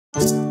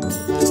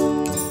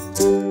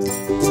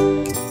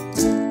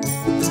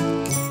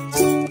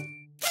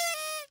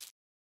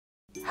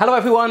Hello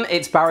everyone,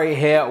 it's Barry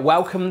here.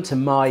 Welcome to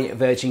my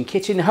Virgin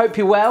Kitchen. Hope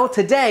you're well.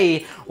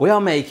 Today we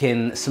are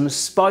making some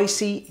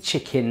spicy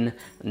chicken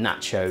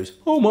nachos.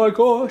 Oh my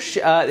gosh,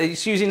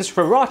 it's using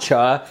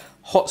Sriracha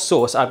hot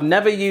sauce. I've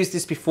never used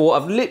this before.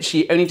 I've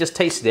literally only just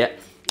tasted it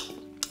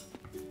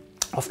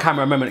off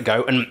camera a moment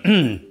ago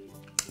and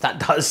that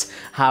does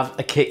have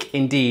a kick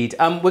indeed.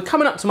 We're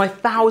coming up to my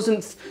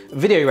 1000th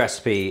video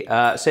recipe.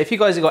 So if you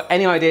guys have got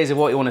any ideas of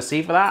what you want to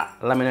see for that,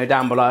 let me know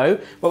down below.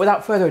 But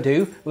without further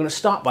ado, we're going to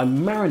start by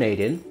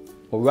marinating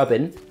or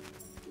rubbing,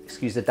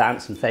 excuse the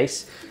dance and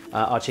face,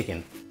 our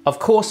chicken. Of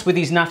course, with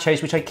these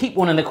nachos, which I keep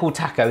wanting to call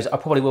tacos, I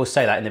probably will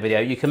say that in the video,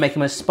 you can make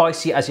them as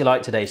spicy as you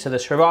like today. So the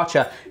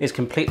Sriracha is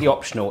completely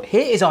optional.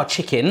 Here is our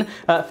chicken.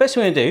 First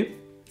thing we're going to do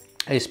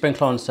is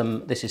sprinkle on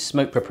some, this is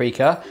smoked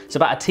paprika. It's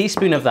about a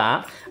teaspoon of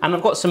that. And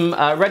I've got some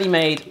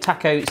ready-made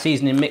taco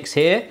seasoning mix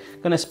here.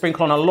 I'm gonna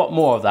sprinkle on a lot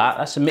more of that.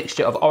 That's a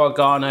mixture of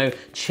oregano,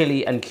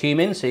 chili, and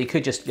cumin. So you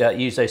could just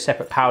use those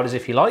separate powders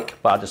if you like,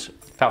 but I just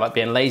felt like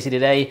being lazy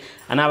today.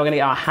 And now we're gonna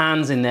get our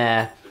hands in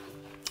there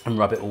and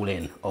rub it all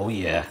in. Oh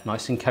yeah,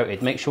 nice and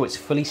coated. Make sure it's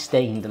fully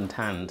stained and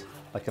tanned,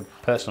 like a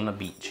person on a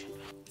beach.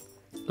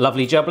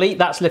 Lovely jubbly,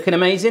 that's looking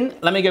amazing.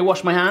 Let me go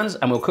wash my hands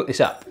and we'll cook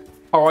this up.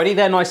 Alrighty,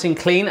 they're nice and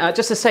clean.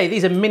 Just to say,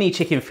 these are mini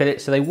chicken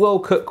fillets, so they will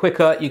cook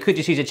quicker. You could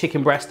just use a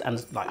chicken breast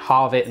and like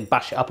halve it and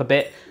bash it up a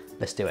bit.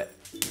 Let's do it.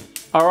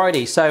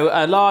 Alrighty, so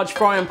a large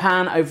frying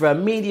pan over a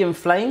medium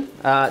flame,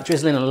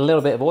 drizzling a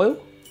little bit of oil.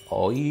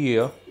 Oh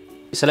yeah.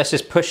 So let's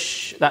just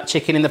push that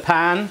chicken in the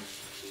pan.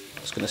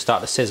 Just gonna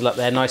start to sizzle up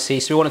there nicely.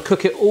 So we wanna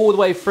cook it all the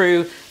way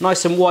through,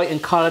 nice and white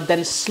and colored,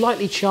 then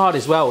slightly charred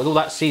as well with all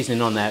that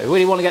seasoning on there. We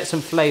really wanna get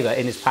some flavor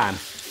in this pan.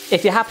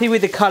 If you're happy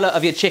with the color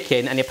of your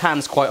chicken and your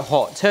pan's quite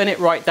hot, turn it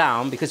right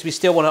down because we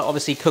still want to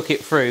obviously cook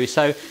it through.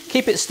 So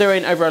keep it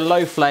stirring over a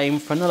low flame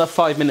for another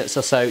 5 minutes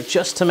or so,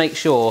 just to make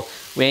sure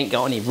we ain't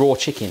got any raw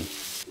chicken.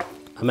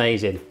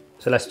 Amazing.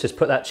 So let's just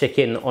put that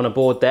chicken on a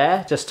board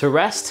there, just to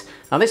rest.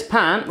 Now this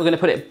pan, we're going to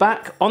put it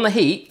back on the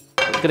heat.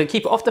 We're going to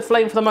keep it off the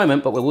flame for the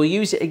moment, but we will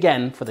use it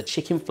again for the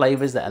chicken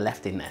flavors that are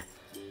left in there.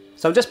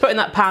 So I'm just putting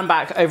that pan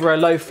back over a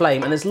low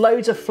flame and there's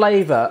loads of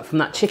flavor from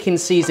that chicken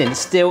seasoning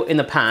still in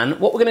the pan.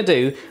 What we're gonna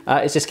do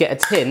is just get a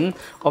tin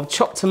of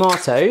chopped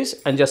tomatoes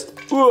and just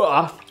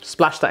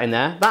splash that in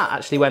there. That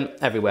actually went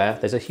everywhere.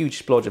 There's a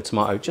huge splodge of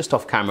tomato just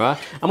off camera.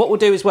 And what we'll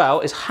do as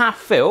well is half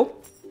fill,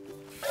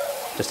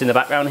 just in the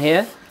background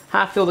here,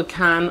 half fill the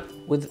can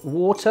with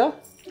water.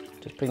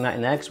 Just bring that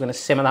in there because we're going to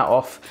simmer that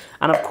off.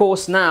 And of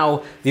course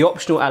now the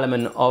optional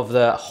element of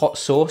the hot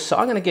sauce. So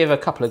I'm going to give a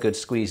couple of good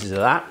squeezes of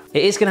that.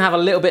 It is going to have a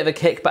little bit of a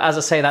kick, but as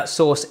I say, that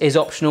sauce is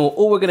optional.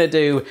 All we're going to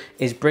do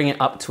is bring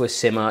it up to a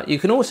simmer. You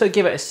can also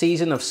give it a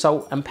season of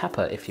salt and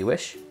pepper if you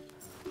wish.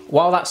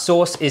 While that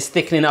sauce is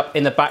thickening up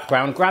in the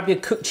background, grab your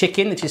cooked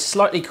chicken, which is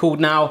slightly cooled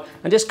now,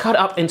 and just cut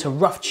it up into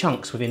rough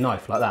chunks with your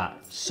knife like that.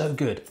 So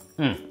good.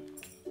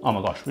 Oh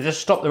my gosh, we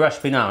just stop the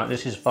recipe now.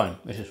 This is fun,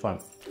 this is fun.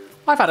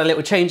 I've had a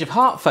little change of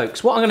heart,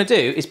 folks. What I'm gonna do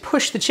is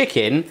push the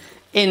chicken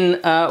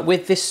in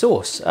with this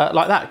sauce,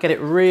 like that. Get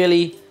it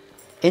really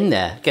in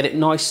there, get it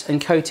nice and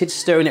coated,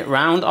 stirring it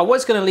round. I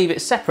was gonna leave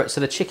it separate so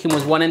the chicken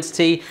was one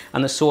entity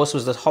and the sauce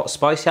was the hot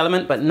spicy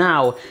element, but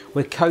now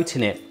we're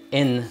coating it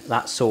in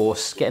that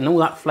sauce, getting all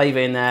that flavor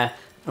in there,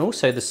 and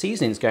also the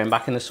seasoning's going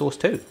back in the sauce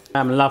too.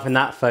 I'm loving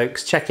that,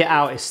 folks. Check it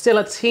out. It's still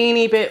a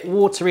teeny bit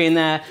watery in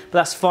there, but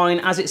that's fine.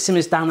 As it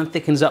simmers down and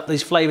thickens up,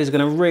 these flavors are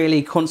gonna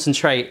really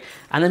concentrate,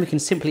 and then we can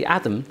simply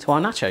add them to our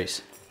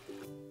nachos.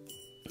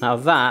 Now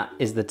that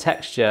is the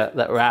texture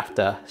that we're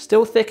after.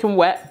 Still thick and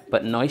wet,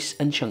 but nice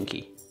and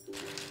chunky.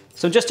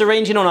 So I'm just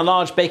arranging on a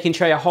large baking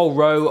tray a whole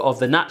row of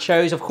the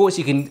nachos. Of course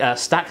you can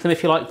stack them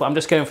if you like, but I'm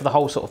just going for the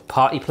whole sort of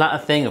party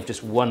platter thing of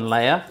just one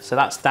layer. So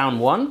that's down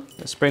one.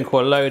 Let's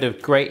sprinkle a load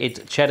of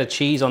grated cheddar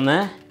cheese on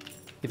there.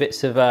 A few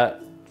bits of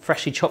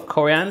freshly chopped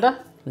coriander.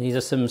 These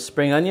are some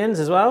spring onions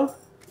as well,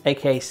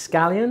 aka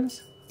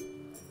scallions.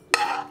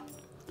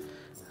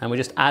 And we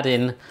just add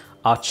in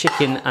our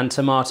chicken and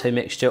tomato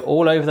mixture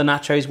all over the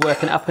nachos,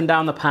 working up and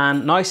down the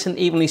pan, nice and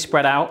evenly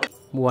spread out.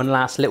 One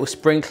last little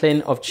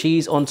sprinkling of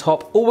cheese on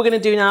top. All we're gonna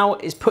do now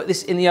is put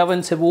this in the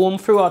oven to warm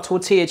through our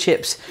tortilla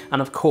chips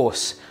and of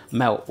course,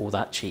 melt all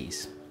that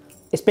cheese.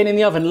 It's been in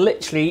the oven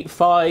literally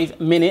 5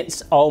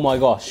 minutes. Oh my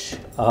gosh.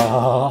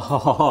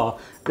 Oh,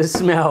 the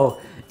smell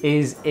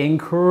is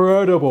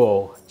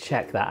incredible.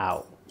 Check that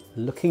out.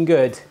 Looking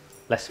good.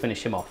 Let's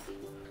finish him off.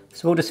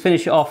 So we'll just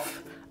finish it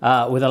off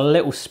with a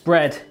little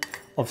spread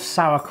of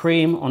sour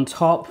cream on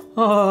top.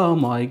 Oh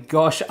my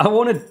gosh, I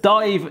want to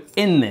dive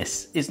in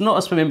this. It's not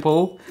a swimming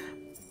pool,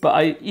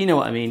 but you know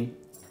what I mean.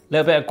 A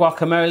little bit of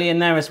guacamole in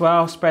there as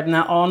well, spreading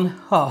that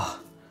on. Oh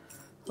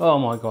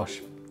my gosh.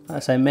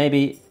 I'd say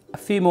maybe a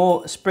few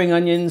more spring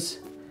onions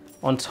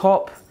on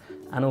top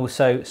and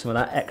also some of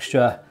that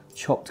extra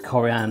chopped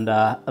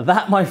coriander.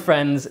 That, my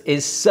friends,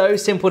 is so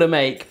simple to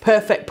make.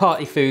 Perfect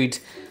party food,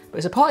 but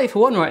it's a party for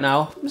one right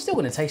now. I'm still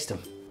gonna taste them.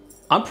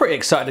 I'm pretty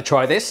excited to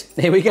try this.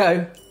 Here we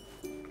go.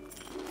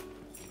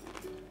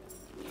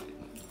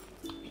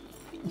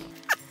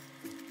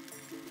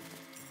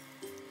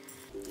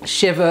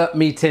 Shiver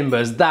me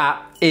timbers,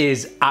 that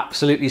is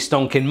absolutely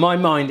stonking. My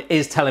mind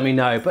is telling me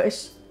no,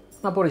 but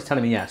my body's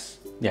telling me yes.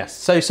 Yes,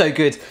 so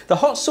good. The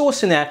hot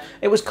sauce in there,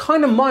 it was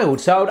kind of mild,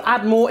 so I would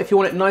add more if you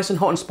want it nice and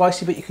hot and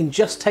spicy, but you can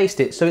just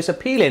taste it, so it's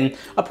appealing.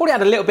 I'll probably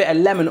add a little bit of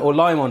lemon or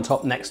lime on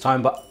top next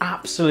time, but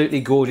absolutely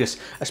gorgeous,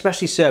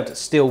 especially served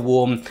still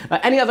warm.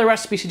 Any other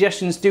recipe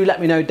suggestions, do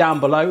let me know down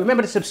below.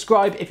 Remember to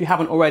subscribe if you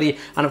haven't already,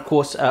 and of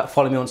course,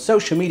 follow me on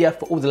social media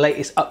for all the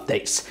latest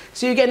updates.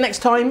 See you again next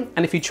time,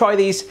 and if you try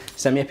these,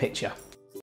 send me a picture.